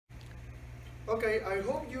Okay, I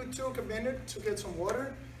hope you took a minute to get some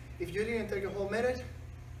water. If you didn't take a whole minute,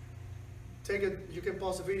 you can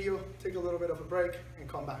pause the video, take a little bit of a break, and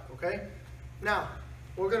come back, okay? Now,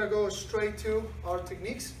 we're gonna go straight to our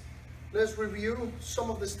techniques. Let's review some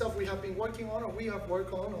of the stuff we have been working on, or we have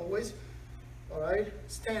worked on always. All right,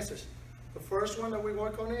 stances. The first one that we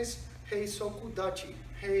work on is Heisoku Dachi,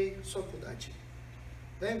 Heisoku Dachi.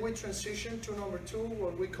 Then we transition to number 2,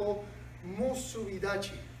 what we call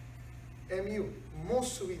Musubidachi, MU,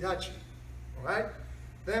 Musubidachi, all right?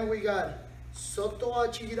 Then we got Soto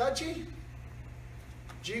Achi Hidachi,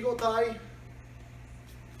 Jigotai,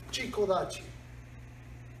 Chikodachi,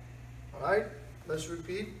 all right? Let's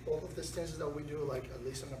repeat both of the stances that we do, like at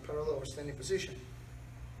least in a parallel or standing position.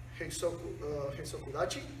 Heisoku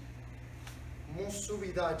Dachi,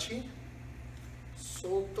 Musubidachi,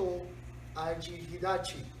 Soto Aji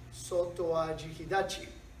Hidachi, Soto Aji Hidachi,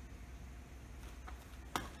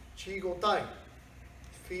 Chigotai,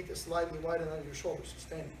 feet slightly wider than your shoulders,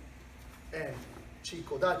 standing, and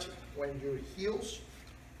Chikodachi, when your heels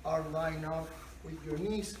are lined up with your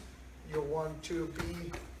knees, you want to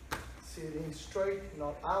be sitting straight,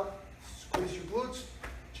 not out, squeeze your glutes,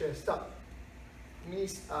 chest up,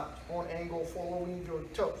 knees out, on angle following your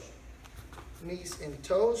toes. Knees and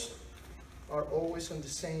toes are always on the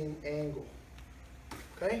same angle,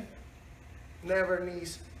 okay? Never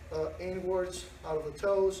knees inwards out of the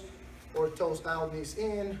toes, or toes out, knees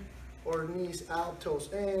in, or knees out, toes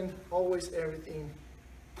in, always everything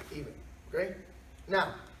even, okay?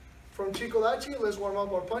 Now, from Chikodachi, let's warm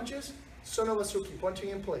up our punches. Sonobasuki, punching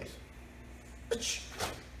in place. Ach,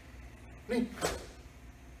 ni,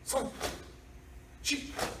 son, chi,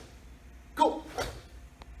 go,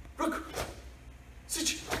 ruk,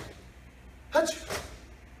 sich, hach,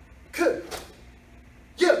 ku,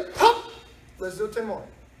 yeah, hop. Let's do 10 more.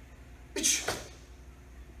 Ich.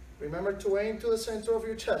 Remember to aim to the center of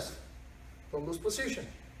your chest. Don't lose position.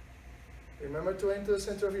 Remember to aim to the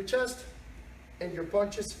center of your chest, and your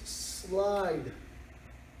punches slide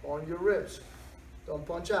on your ribs. Don't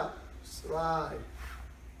punch out. Slide.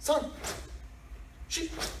 Son. Chi.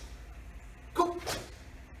 Go.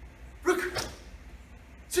 Ruk.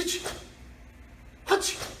 Sich.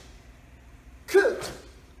 Hach. Ku.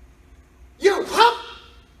 You. Hop.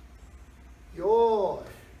 Yo.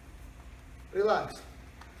 Relax.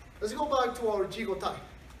 Let's go back to our Jigotai.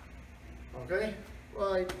 Okay?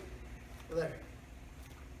 Right there.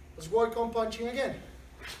 Let's work on punching again.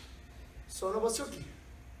 Sonobasuki.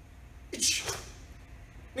 Ich.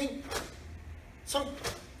 Ni. Son.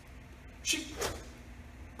 Shi.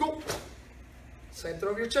 Go. Center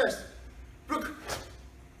of your chest. Ruk.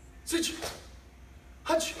 Sich.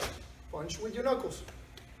 Hach. Punch with your knuckles.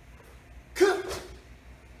 Ku.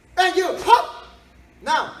 And you. Hop.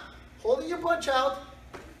 Now, holding your punch out.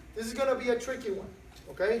 This is gonna be a tricky one,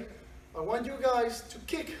 okay? I want you guys to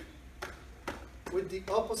kick with the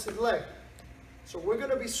opposite leg. So we're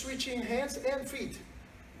gonna be switching hands and feet,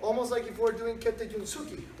 almost like if we're doing Kete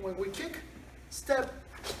Junsuki. When we kick, step,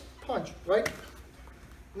 punch, right?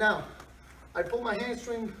 Now, I pulled my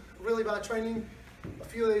hamstring, really bad training a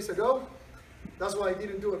few days ago. That's why I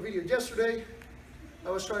didn't do a video yesterday. I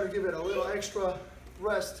was trying to give it a little extra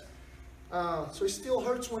rest. So it still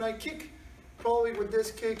hurts when I kick. Probably with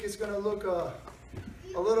this kick, it's gonna look a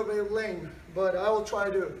little bit lame, but I will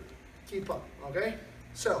try to keep up, okay?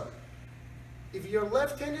 So, if your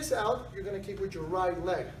left hand is out, you're gonna kick with your right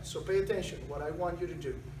leg. So pay attention, what I want you to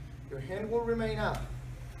do. Your hand will remain out.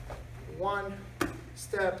 1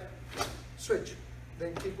 step, switch.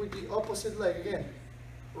 Then kick with the opposite leg again.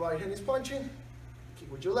 Right hand is punching,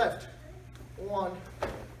 kick with your left. 1,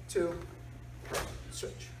 2,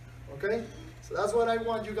 switch, okay? So that's what I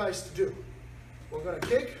want you guys to do. We're gonna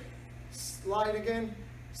kick, slide again,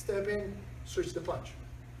 step in, switch the punch.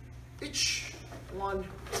 Ich, 1,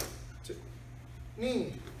 2.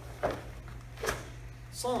 Ni,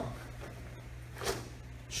 san,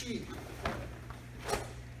 chi,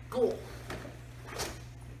 go,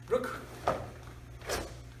 ruk,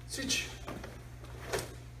 sich,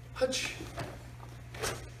 hach,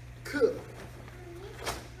 ku,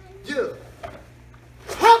 yu,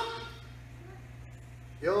 hop.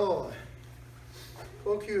 Yo.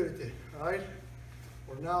 Procurity, all right?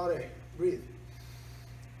 We're now there. Breathe.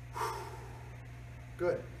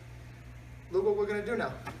 Good. Look what we're gonna do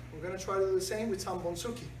now. We're gonna try to do the same with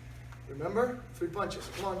Sanbonsuki. Remember, 3 punches.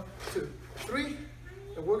 1, 2, 3.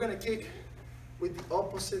 And we're gonna kick with the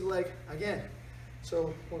opposite leg again.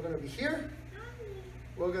 So we're gonna be here.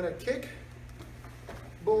 We're gonna kick.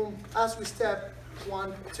 Boom. As we step.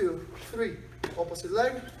 1, 2, 3. Opposite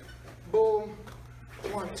leg. Boom.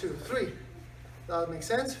 1, 2, 3. That makes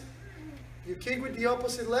sense? You kick with the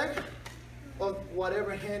opposite leg of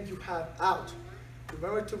whatever hand you have out.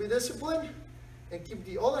 Remember to be disciplined and keep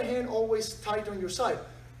the other hand always tight on your side.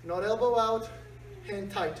 Not elbow out,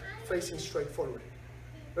 hand tight, facing straight forward.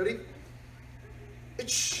 Ready?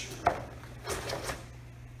 Ich.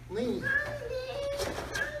 Lean.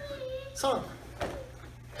 San.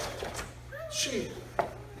 Shi.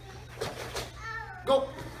 Go.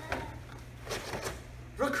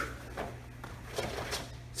 Rook.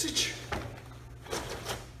 Sich.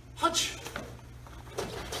 Hutch.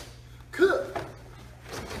 Good.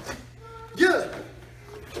 Yeah.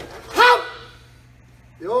 Hop.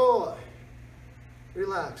 Yo.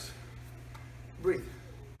 Relax. Breathe.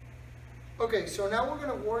 Okay, so now we're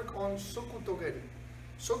going to work on Soku Togeri.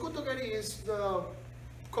 Soku Togeri is the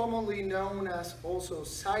commonly known as also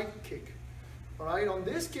side kick. Alright, on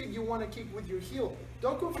this kick you want to kick with your heel.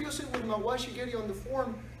 Don't confuse it with Mawashi Geri on the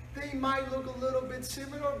form. They might look a little bit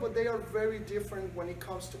similar, but they are very different when it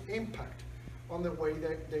comes to impact on the way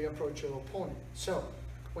that they approach your opponent. So,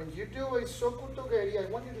 when you do a Soku Togeri, I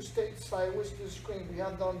want you to stay sideways to the screen. We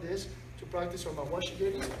have done this to practice our Mawashi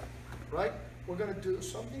Geri, right? We're going to do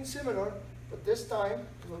something similar, but this time,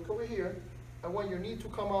 look over here. I want your knee to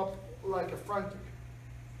come up like a front kick,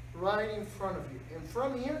 right in front of you. And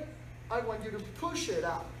from here, I want you to push it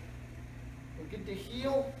out and get the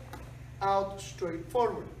heel out straight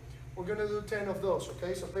forward. We're going to do 10 of those,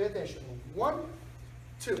 okay? So pay attention. 1,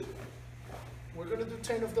 2. We're going to do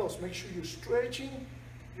 10 of those. Make sure you're stretching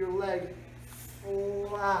your leg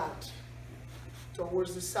flat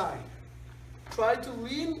towards the side. Try to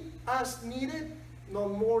lean as needed,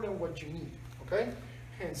 not more than what you need, okay?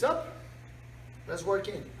 Hands up. Let's work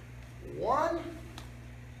in. 1,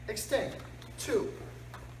 extend. 2,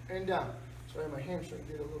 and down. Sorry, my hamstring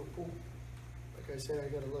did a little pull. Like I said, I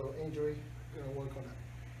got a little injury. I'm gonna work on that.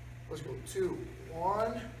 Let's go. 2,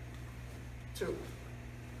 1, 2,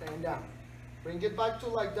 and down. Bring it back to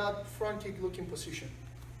like that front kick looking position.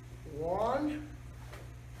 1,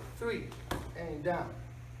 3, and down.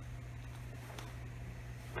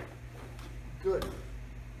 Good.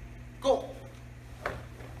 Go.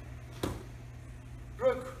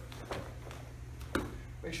 Rook.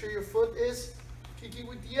 Make sure your foot is kicking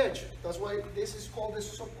with the edge. That's why this is called the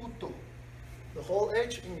sokuto. The whole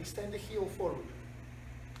edge and extend the heel forward.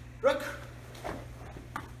 Rook.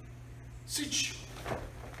 Sich.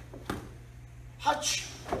 Hutch.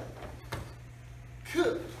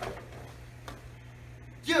 Good.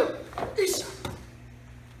 You. Isa.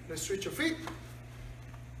 Let's switch your feet.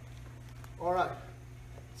 All right.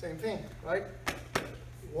 Same thing, right?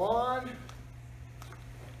 1.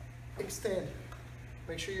 Extend.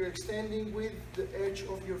 Make sure you're extending with the edge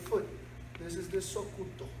of your foot. This is the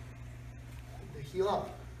sokuto. The heel up.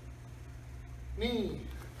 Knee.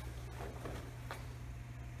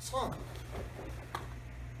 San.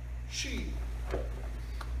 Shi.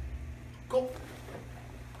 Go.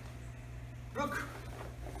 Rook.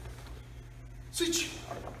 Switch.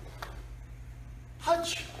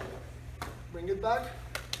 Hutch. Bring it back.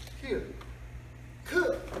 Here.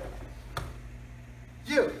 Good.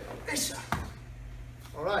 You. Isa.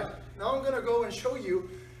 All right. Now I'm going to go and show you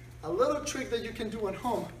a little trick that you can do at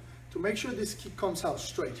home to make sure this kick comes out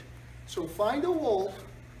straight. So find a wall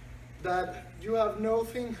that you have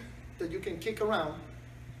nothing that you can kick around.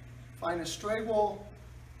 Find a straight wall,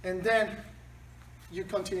 and then you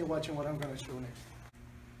continue watching what I'm going to show next.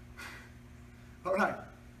 All right.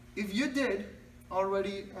 If you did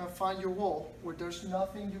already find your wall where there's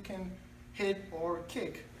nothing you can hit or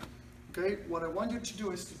kick, okay, what I want you to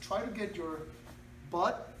do is to try to get your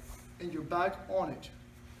butt and your back on it.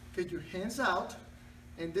 Get your hands out,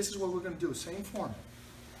 and this is what we're going to do. Same form.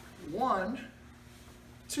 1,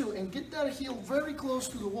 2, and get that heel very close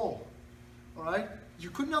to the wall. All right? You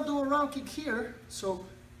could not do a round kick here, so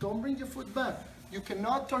don't bring your foot back. You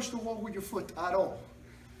cannot touch the wall with your foot at all.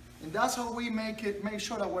 And that's how we make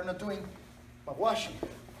sure that we're not doing mawashi,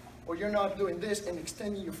 or you're not doing this and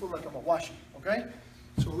extending your foot like a mawashi, okay?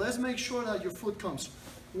 So let's make sure that your foot comes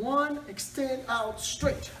 1, extend out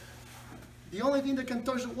straight. The only thing that can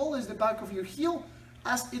touch the wall is the back of your heel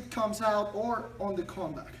as it comes out or on the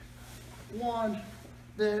comeback. 1,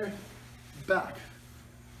 there, back.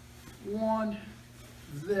 1,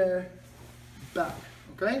 there, back,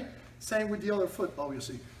 okay? Same with the other foot,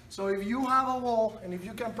 obviously. So if you have a wall and if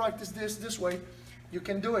you can practice this way, you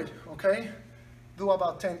can do it, okay? Do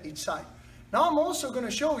about 10 each side. Now I'm also going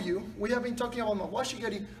to show you, we have been talking about mawashi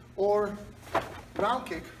geri or round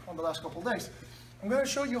kick on the last couple of days. I'm going to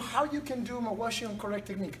show you how you can do mawashi on correct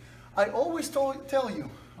technique. I always tell you,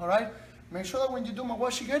 all right, make sure that when you do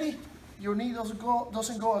mawashi geri, your knee doesn't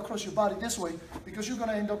go across your body this way, because you're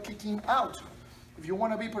gonna end up kicking out. If you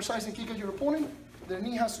wanna be precise and kick at your opponent, the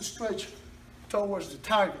knee has to stretch towards the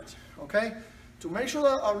target, okay? To make sure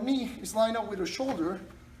that our knee is lined up with our shoulder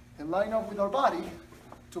and lined up with our body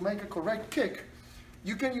to make a correct kick,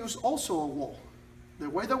 you can use also a wall. The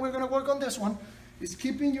way that we're gonna work on this one is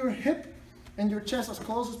keeping your hip and your chest as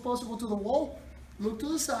close as possible to the wall. Look to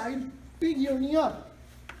the side, pick your knee up.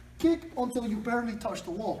 Kick until you barely touch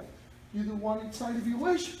the wall. You do one each side if you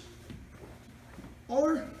wish,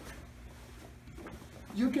 or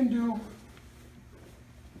you can do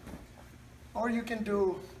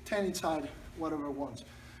 10 each side, whatever ones.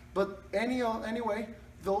 But anyway,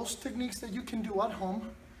 those techniques that you can do at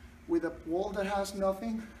home with a wall that has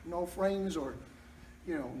nothing, no frames, or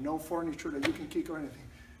no furniture that you can kick or anything.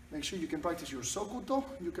 Make sure you can practice your sokuto,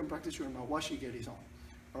 you can practice your mawashi geris on.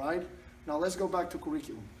 All right? Now let's go back to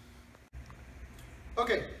curriculum.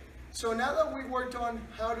 Okay, so now that we worked on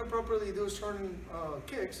how to properly do certain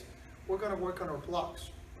kicks, we're gonna work on our blocks.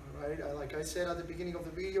 All right? Like I said at the beginning of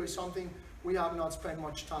the video, is something we have not spent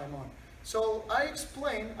much time on. So I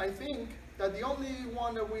explained, I think, that the only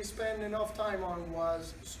one that we spent enough time on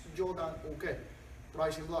was Jodan Uke,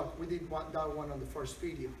 rising block. We did that one on the first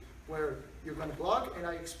video, where you're going to block, and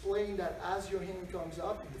I explained that as your hand comes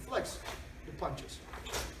up, it deflects the punches.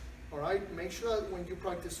 All right, make sure that when you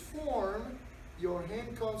practice form, your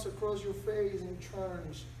hand comes across your face and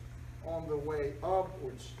turns on the way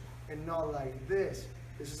upwards, and not like this.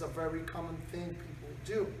 This is a very common thing people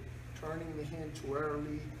do, turning the hand too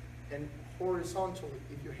early and horizontally.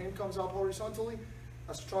 If your hand comes up horizontally,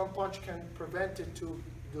 a strong punch can prevent it to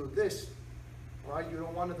do this. All right, you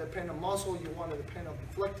don't want to depend on muscle, you want to depend on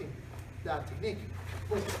deflecting that technique.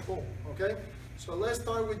 Boom, boom, okay? So let's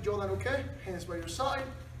start with Jodan Uke, hands by your side,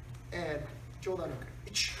 and Jodan Uke.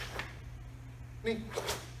 Ich, ni,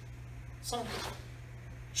 san,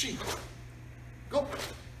 chi, go,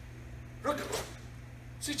 ruk,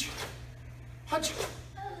 sich, hach,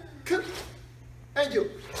 ku, and you,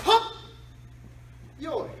 hop,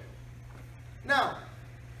 yo. Now,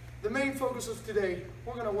 the main focus of today,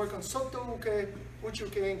 we're going to work on Soto Uke, Uchi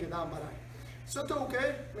Uke, and Gedan Barai. Soto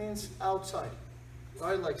Uke means outside,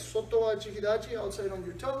 right? Like Soto Achi Hidachi, outside on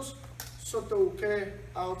your toes. Soto Uke,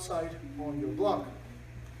 outside on your block.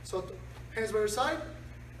 Soto, hands by your side.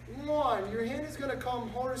 One, your hand is going to come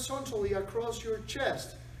horizontally across your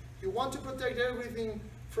chest. You want to protect everything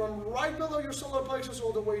from right below your solar plexus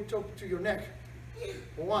all the way to your neck.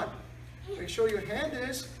 One, make sure your hand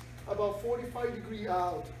is about 45-degree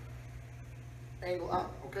out, angle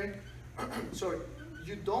out, okay? So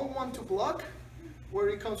you don't want to block where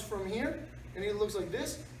it comes from here and it looks like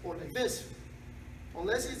this or like this,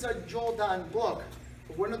 unless it's a Jodan block.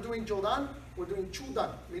 But we're not doing Jodan, we're doing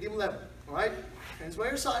Chudan, medium level, all right? Hands by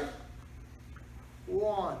your side.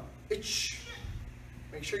 One, ich.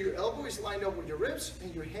 Make sure your elbow is lined up with your ribs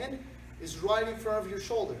and your hand is right in front of your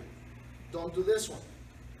shoulder. Don't do this one,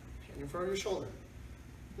 hand in front of your shoulder.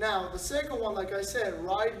 Now, the second one, like I said,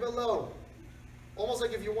 right below, almost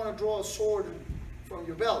like if you want to draw a sword from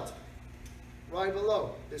your belt, right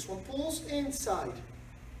below. This one pulls inside,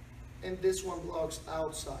 and this one blocks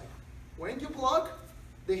outside. When you block,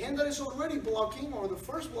 the hand that is already blocking, or the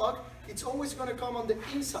first block, it's always going to come on the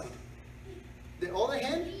inside. The other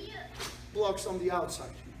hand blocks on the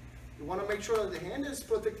outside. You want to make sure that the hand is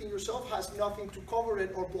protecting yourself, has nothing to cover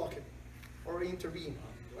it or block it, or intervene,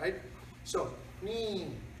 right? So, ni,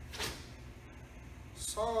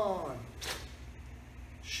 san,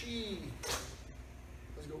 shi.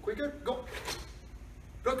 Let's go quicker. Go.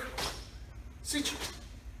 Ruk, sich,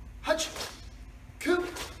 hach, ku,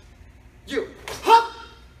 you, hop,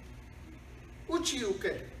 uchi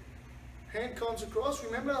uke. Hand comes across.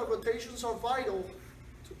 Remember that rotations are vital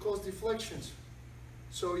to cause deflections.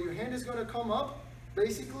 So your hand is going to come up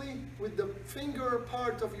basically with the finger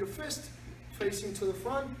part of your fist facing to the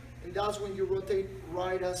front, and that's when you rotate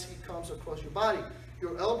right as he comes across your body.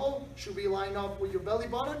 Your elbow should be lined up with your belly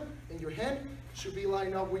button, and your hand should be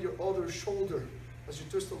lined up with your other shoulder as you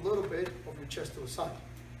twist a little bit of your chest to the side.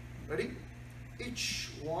 Ready?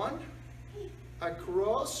 Each one,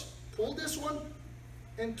 across, pull this one,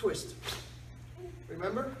 and twist.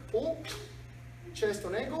 Remember, pull, chest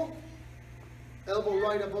on angle, elbow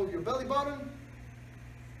right above your belly button,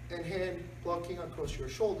 and hand blocking across your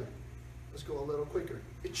shoulder. Let's go a little quicker.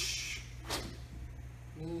 Ich,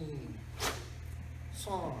 ni,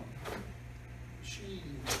 san, shi.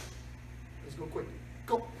 Let's go quick.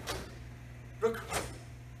 Go. Ruk,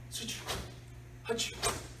 sich, hach,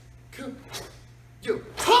 ku, you,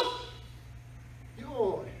 hop,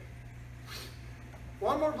 yo.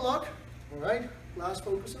 One more block. All right. Last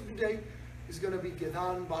focus of the day. going to be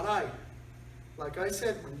gedan barai. Like I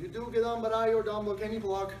said, when you do gedan barai or down block any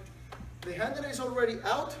block, the hand that is already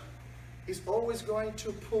out is always going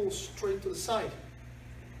to pull straight to the side.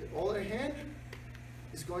 The other hand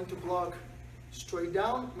is going to block straight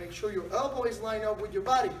down. Make sure your elbow is lined up with your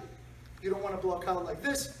body. You don't want to block out like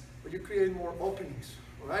this, but you create more openings,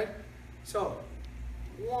 all right? So,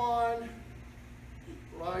 one,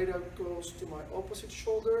 right up goes to my opposite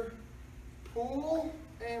shoulder, pull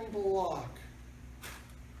and block.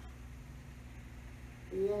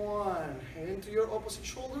 One, hand to your opposite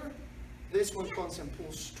shoulder. This one comes and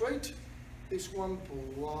pulls straight. This one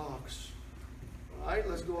blocks. All right,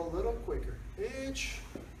 let's go a little quicker. Each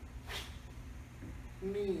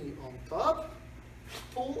knee on top,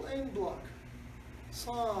 pull and block.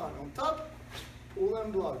 Sun on top, pull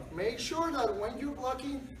and block. Make sure that when you're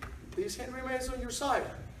blocking, this hand remains on your side.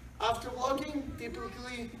 After blocking,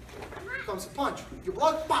 typically comes a punch. You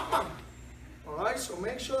block, bam, bam. All right, so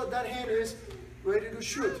make sure that that hand is ready to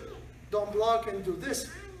shoot. Don't block and do this.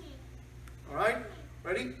 All right,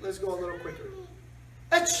 ready? Let's go a little quicker.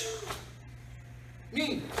 Etch,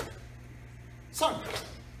 knee, sun,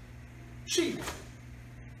 shi,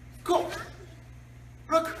 go,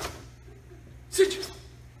 rook, sit,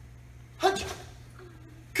 hutch,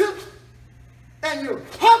 cut, and you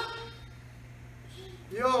hop,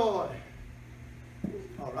 yo.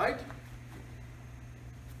 All right.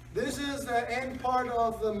 This is the end part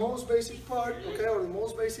of the most basic part, okay, or the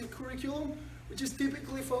most basic curriculum, which is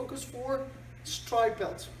typically focused for stripe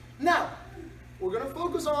belts. Now, we're going to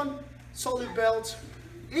focus on solid belts.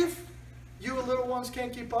 If you little ones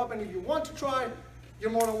can't keep up, and if you want to try,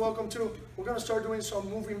 you're more than welcome to. We're going to start doing some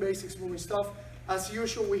moving basics, moving stuff. As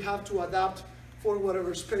usual, we have to adapt for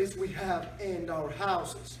whatever space we have in our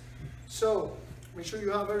houses. So, make sure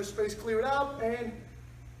you have every space cleared out, and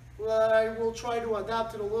I will try to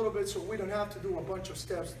adapt it a little bit so we don't have to do a bunch of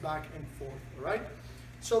steps back and forth, all right?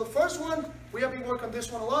 So the first one, we have been working on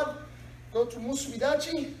this one a lot. Go to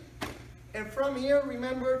Musubidachi, and from here,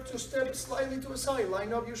 remember to step slightly to the side.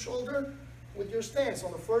 Line up your shoulder with your stance.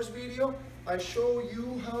 On the first video, I show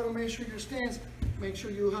you how to measure your stance. Make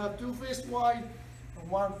sure you have 2 fists wide and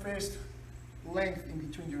 1 fist length in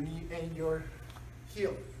between your knee and your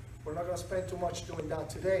heel. We're not going to spend too much doing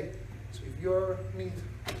that today. So if you need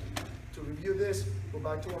to review this, go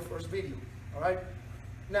back to our first video, all right?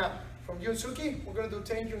 Now, from Yunsuki, we're going to do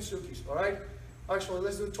 10 Yunsukis, all right? Actually,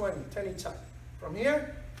 let's do 20, 10 each side. From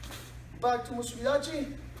here, back to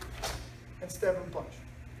Musubidachi, and step and punch.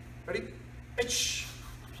 Ready? Ichi,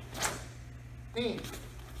 ni,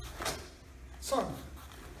 san,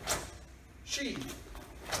 shi,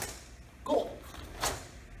 go,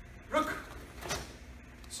 rook,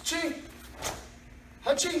 tsuchi,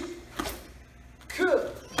 hachi, ku,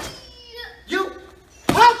 you,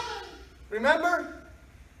 hop! Remember,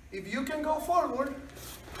 if you can go forward,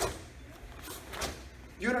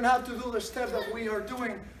 you don't have to do the step that we are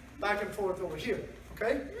doing back and forth over here,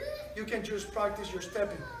 okay? You can just practice your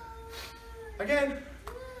stepping. Again,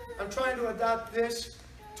 I'm trying to adapt this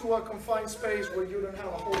to a confined space where you don't have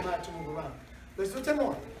a whole mat to move around. Let's do 10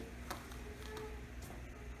 more.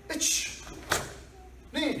 Ich,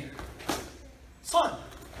 ni, san,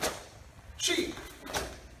 shi,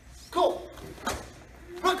 go,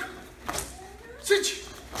 rook, sich,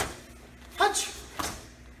 hach,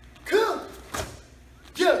 ku,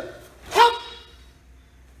 yeah, hop,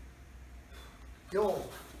 yo.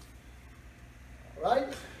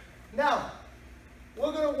 Right? Now,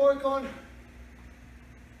 we're going to work on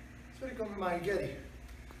Getty.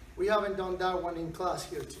 We haven't done that one in class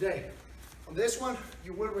here today. On this one,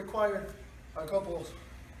 you will require a couple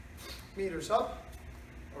meters up,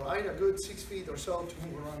 all right, a good 6 feet or so to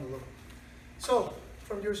move around a little. So,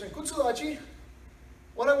 from your Senkutsudachi,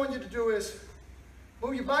 what I want you to do is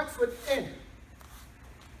move your back foot in,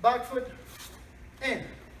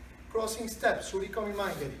 crossing step, Surikomi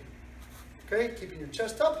Maigeri. Okay, keeping your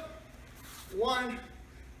chest up. 1,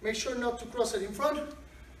 make sure not to cross it in front,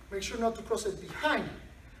 make sure not to cross it behind,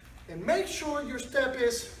 and make sure your step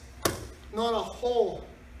is not a whole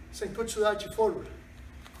Senkutsudachi forward.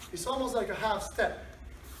 It's almost like a half step.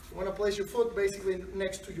 You want to place your foot basically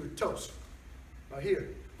next to your toes, right here,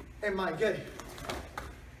 and Maigeri.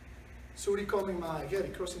 Surikomi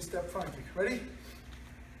Maigeri, crossing step front kick. Ready?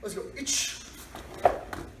 Let's go. Ich,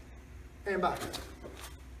 and back.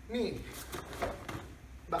 Knee,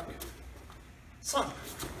 back. San,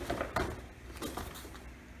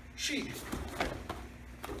 shi,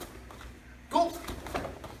 go,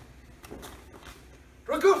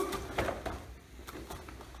 roku,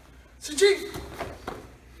 suchi,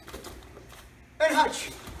 and hach,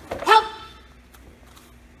 hop.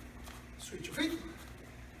 Switch your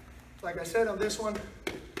said on this one,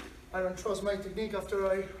 I don't trust my technique after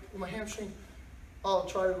I do my hamstring. I'll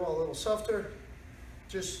try to go a little softer.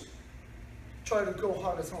 Just try to go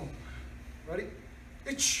hard as home. Ready?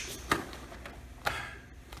 Ich.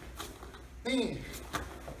 Ni.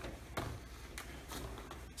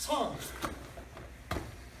 San.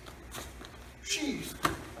 Shi.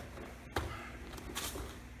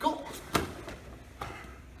 Go.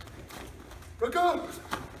 Go.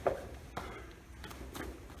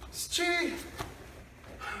 Chi.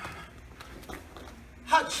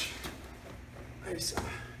 Hach.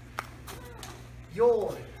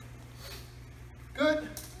 Yo. Good.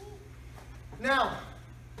 Now,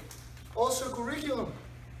 also curriculum,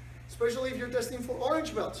 especially if you're testing for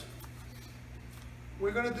orange belts.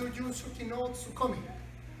 We're gonna do Junsuki no Tsukomi.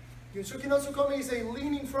 Junsuki no Tsukomi is a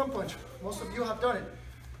leaning front punch. Most of you have done it.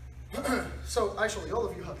 So actually, all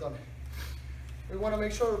of you have done it. We wanna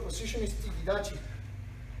make sure the position is Tikidachi.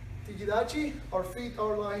 Tikidachi, our feet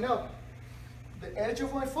are lined up. The edge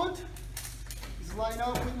of my foot is lined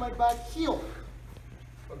up with my back heel.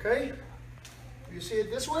 Okay? You see it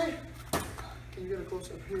this way? Can you get a close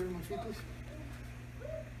up here in my feet,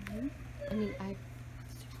 please?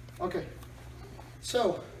 Okay.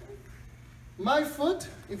 So, my foot,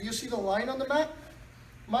 if you see the line on the mat,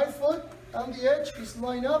 my foot on the edge is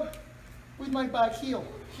lined up with my back heel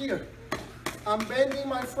here. I'm bending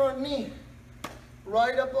my front knee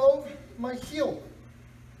right above my heel,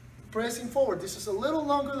 pressing forward. This is a little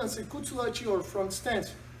longer than Senkutsudachi or front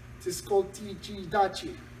stance. This is called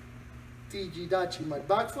Tijidachi. Tijidachi. My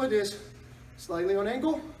back foot is slightly on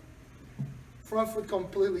angle, front foot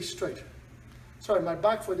completely straight. Sorry, my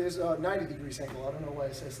back foot is 90 degrees angle. I don't know why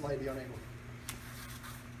it says slightly on angle.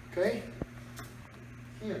 Okay?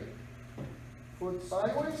 Here. Foot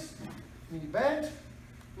sideways, knee bent.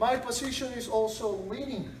 My position is also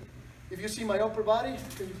leaning. If you see my upper body,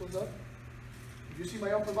 can you close up? If you see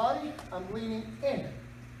my upper body, I'm leaning in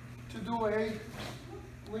to do a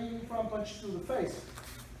leaning front punch to the face.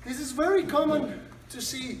 This is very common to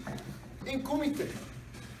see in kumite,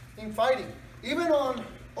 in fighting, even on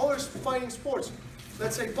other fighting sports.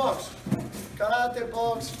 Let's say box, karate,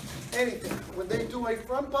 box, anything. When they do a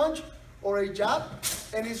front punch or a jab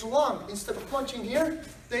and it's long, instead of punching here,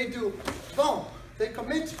 they do boom. They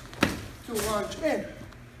commit to launch in.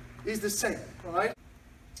 It's the same, all right?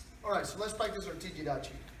 All right, so let's practice our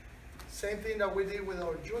Tijidachi. Same thing that we did with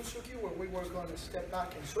our Junsuki, where we were going to step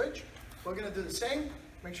back and switch. We're going to do the same.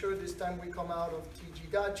 Make sure this time we come out of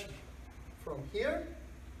Tijidachi. From here,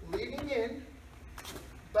 leaning in,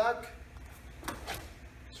 back.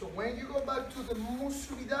 So when you go back to the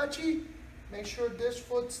Musubidachi, make sure this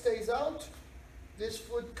foot stays out. This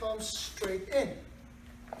foot comes straight in.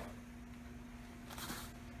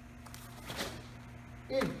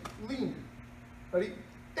 In, lean. Ready?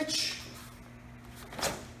 Ich.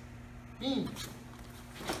 In.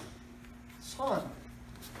 San.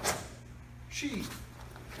 Shi.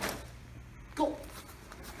 Go.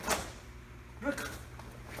 Ruk.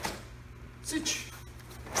 Sich.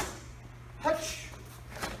 Hach.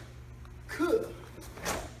 Ku.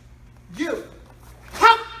 You.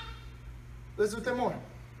 Hop. Let's do 10 more.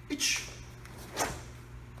 Ich.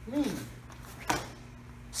 Min.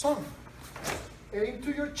 San. Aim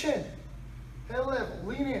to your chin. Head level.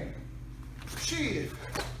 Lean in. Shi.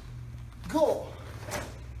 Go.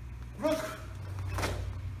 Ruk.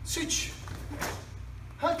 Sich.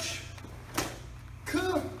 Hach.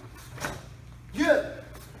 Ku. You.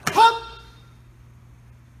 Hop.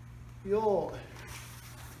 Yo.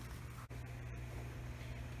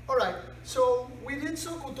 Alright, so we did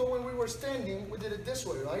Sokuto when we were standing. We did it this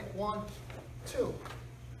way, right? 1, 2.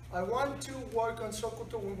 I want to work on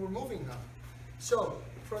Sokuto when we're moving now. So,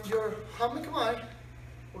 from your Hamikamai,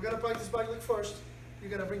 we're going to practice back leg first. You're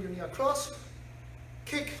going to bring your knee across,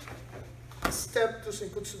 kick, step to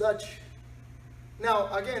Senkutsudachi.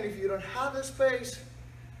 Now, again, if you don't have the space,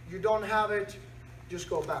 you don't have it, just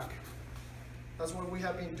go back. That's what we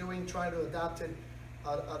have been doing, trying to adapt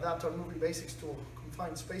our movie basics to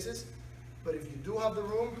confined spaces. But if you do have the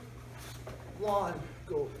room, 1,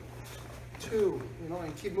 go, 2,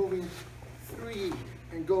 and keep moving, 3,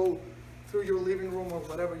 and go through your living room or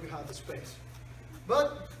whatever you have the space.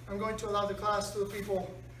 But I'm going to allow the class to the people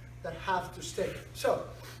that have to stay. So,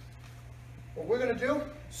 what we're going to do,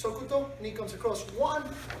 Sokuto, knee comes across, 1,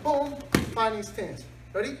 boom, finding stance.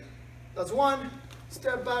 Ready? That's 1,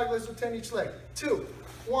 step back, let's do 10 each leg. 2,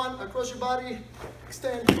 1, across your body,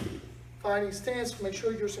 extend, finding stance, make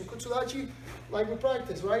sure you're Senkutsudachi, like we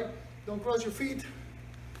practice, right? Don't cross your feet,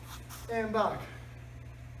 and back.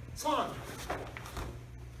 San.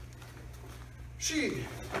 Shi.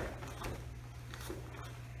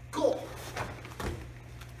 Go.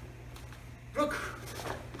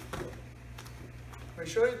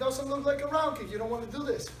 sure it doesn't look like a round kick. You don't want to do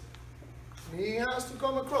this. Knee has to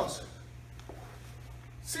come across.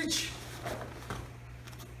 Sich.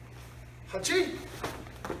 Hachi.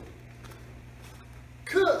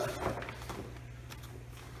 Ku.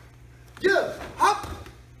 Yeah. Hop.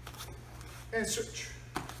 And switch.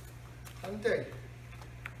 Hante.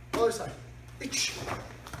 Other side. Ich.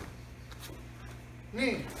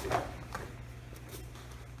 Knee.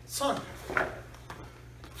 Son.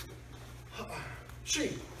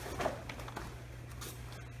 She.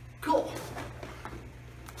 Go.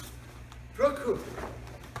 Roku.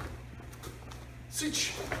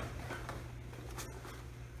 Sich.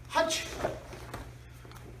 Hach.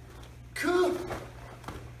 Ku.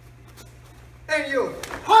 And you.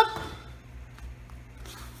 Hop.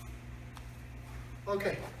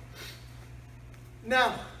 Okay.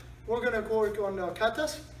 Now, we're going to work on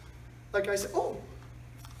katas. Like I said, oh,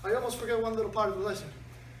 I almost forgot one little part of the lesson.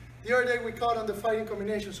 The other day we caught on the fighting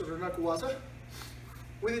combinations of the Nakuwaza.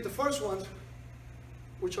 We did the first ones,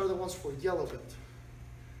 which are the ones for yellow belt.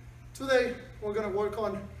 Today, we're going to work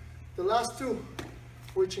on the last two,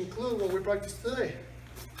 which include what we practiced today,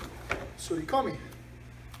 Surikomi.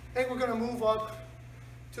 And we're going to move up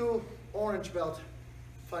to orange belt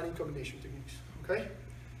fighting combination techniques, okay?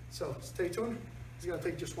 So stay tuned. It's going to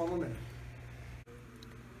take just one more minute.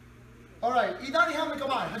 All right, Idari Hame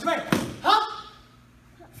Kamai. Hajime. Hop!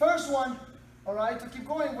 First one, all right, to keep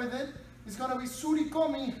going with it, is going to be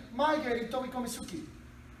Surikomi Maigeri Tobikomi Suki.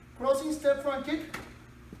 Crossing step front kick,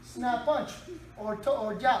 snap punch, or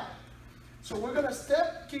jab. So we're going to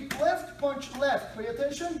step, kick left, punch left. Pay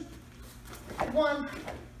attention. 1,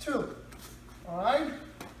 2. All right?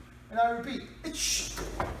 And I repeat.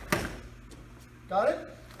 Got it?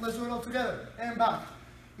 Let's do it all together. And back.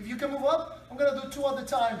 If you can move up, I'm going to do 2 at a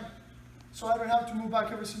time. So I don't have to move back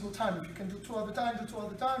every single time. If you can do 2 at a time, do 2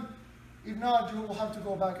 at a time. If not, you will have to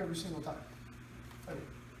go back every single time. Ready?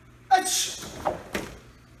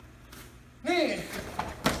 Knee.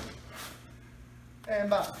 And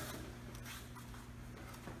back.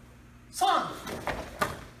 San.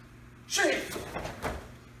 Shi.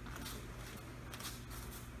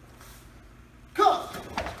 Go.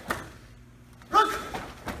 Rook.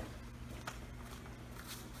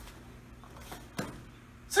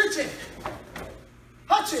 Sichi.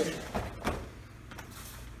 Hachi.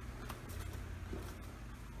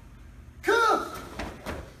 Ku.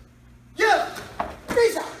 Yeah.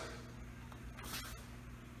 Visa.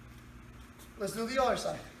 Let's do the other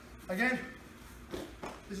side. Again,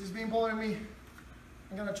 this has been bothering me.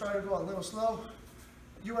 I'm gonna try to go a little slow.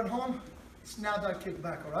 You at home, snap that kick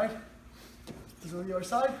back, all right? Let's do the other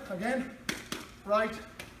side. Again, right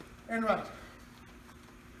and right.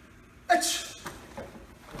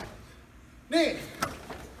 Knee.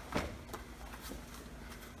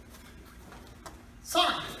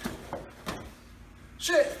 San.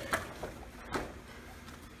 Shi.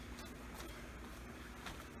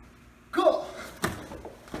 Go.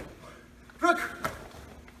 Rook.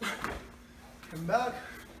 And back.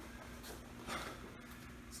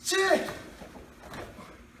 Chi.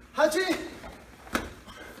 Hachi.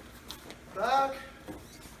 Back.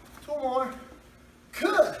 2 more.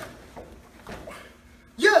 Good.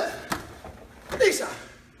 Yeah. Lisa.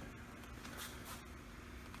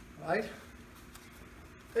 Right.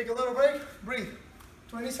 Take a little break. Breathe.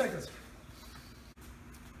 20 seconds.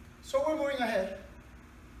 So we're moving ahead.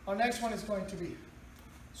 Our next one is going to be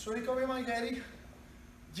Surikomi Maigeri,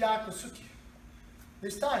 Jakosuki.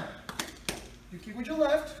 This time, you kick with your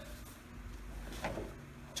left,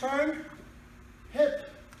 turn, hip,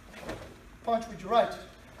 punch with your right.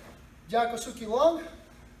 Jakosuki long,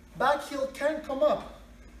 back heel can come up.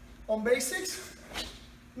 On basics,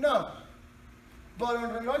 no. But on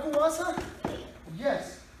Renraku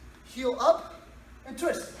yes. Heel up and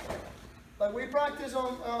twist. Like we practiced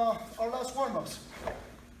on our last warm-ups.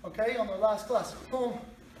 Okay, on the last class. Boom,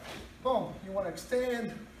 boom. You want to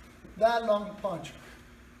extend that long punch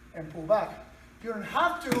and pull back. You don't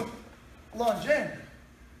have to lunge in.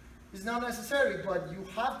 It's not necessary, but you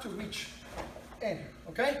have to reach in,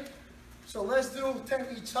 okay? So let's do 10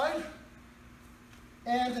 each side.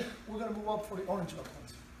 And we're gonna move up for the orange belt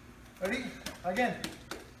ones. Ready? Again,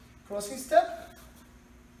 crossing step,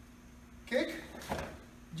 kick,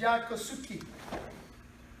 Jakosuki.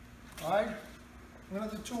 All right, I'm gonna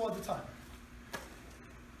do 2 at a time.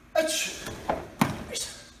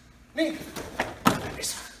 Knee,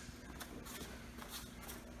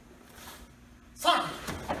 San,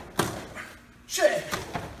 Shi,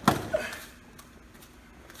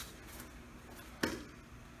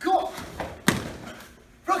 Go,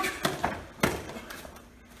 Rook,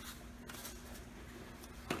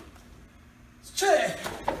 Chi.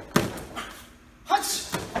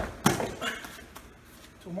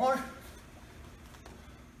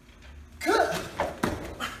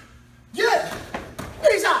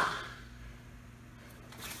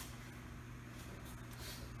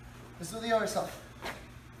 Let's do the other side.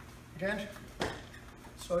 Again,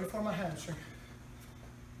 sorry for my hamstring.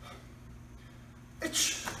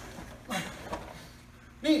 Itch.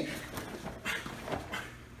 Knee.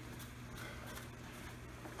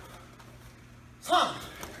 San.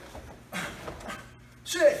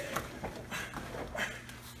 Shake.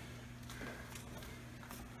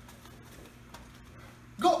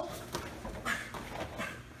 Go.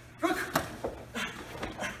 Look.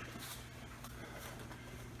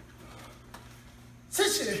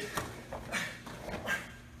 Sichi.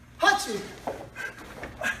 Hachi.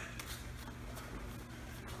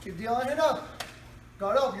 Keep the other hand up.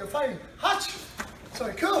 Guard up, you're fighting. Hachi.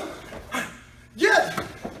 Sorry, cool. Yeah.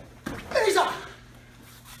 Isa.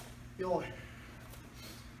 Yo.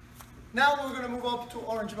 Now we're going to move up to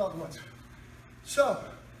orange belt ones. So,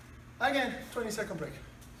 again, 20-second break.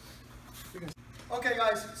 Okay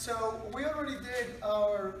guys, so we already did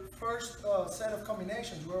our first set of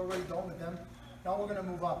combinations. We're already done with them. Now we're going to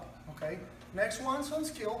move up, okay? Next ones on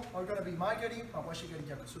skill are going to be Maigeri, Awashigeri,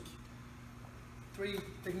 Yakusuki. 3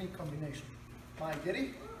 technique combination.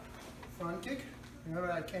 Maigeri, front kick.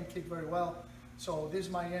 Remember, I can't kick very well, so this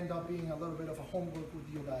might end up being a little bit of a homework with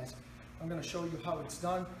you guys. I'm going to show you how it's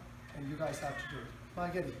done, and you guys have to do it.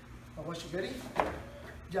 Maigeri, Awashigeri,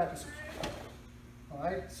 Yakusuki.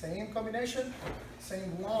 Alright, same combination,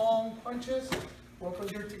 same long punches. Work on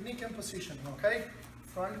your technique and position, okay?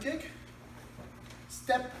 Front kick,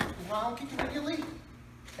 step, round kick immediately,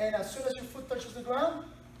 and as soon as your foot touches the ground,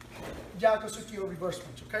 Yakusuki or reverse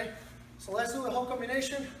punch, okay? So let's do the whole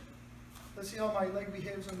combination. Let's see how my leg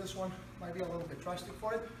behaves on this one. Might be a little bit drastic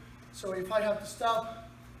for it. So if I have to stop,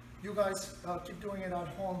 you guys keep doing it at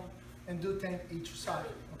home and do 10 each side,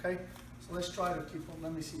 okay? So let's try to keep on.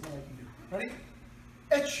 Let me see what I can do. Ready?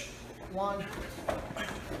 H, 1,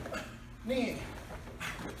 knee,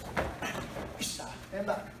 Isha, and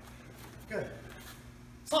back. Good.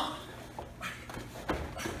 San,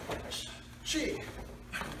 Shi,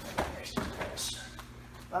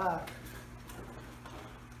 back.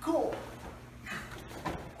 Cool.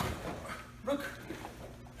 Rook.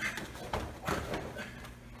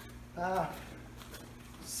 Back.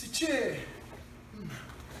 Sichi.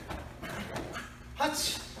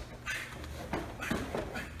 Hachi.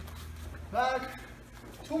 Back,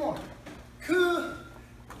 2 more. Ku,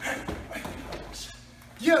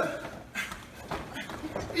 Yu,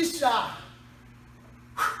 Isha.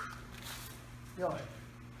 Yo.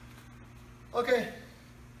 Okay,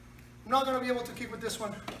 I'm not going to be able to keep with this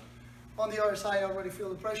one. On the other side, I already feel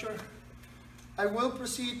the pressure. I will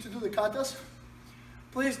proceed to do the katas.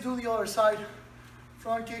 Please do the other side.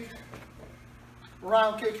 Front kick,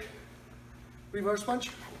 round kick, reverse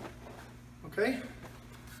punch. Okay?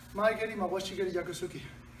 Maigeri, Mawashigeri, Yakusuki.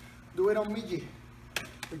 Do it on Migi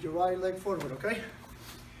with your right leg forward, okay?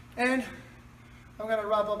 And I'm gonna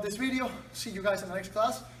wrap up this video. See you guys in the next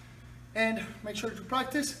class. And make sure to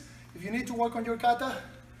practice. If you need to work on your kata,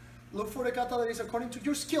 look for the kata that is according to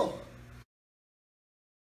your skill.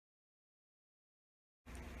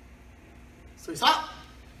 So it's up.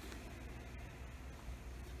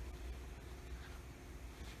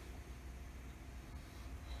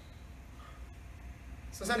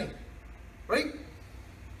 Sasani, ready?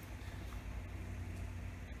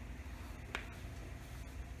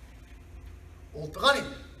 Otagani,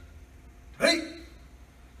 ready?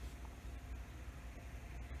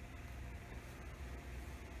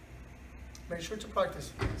 Make sure to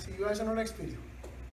practice. See you guys in our next video.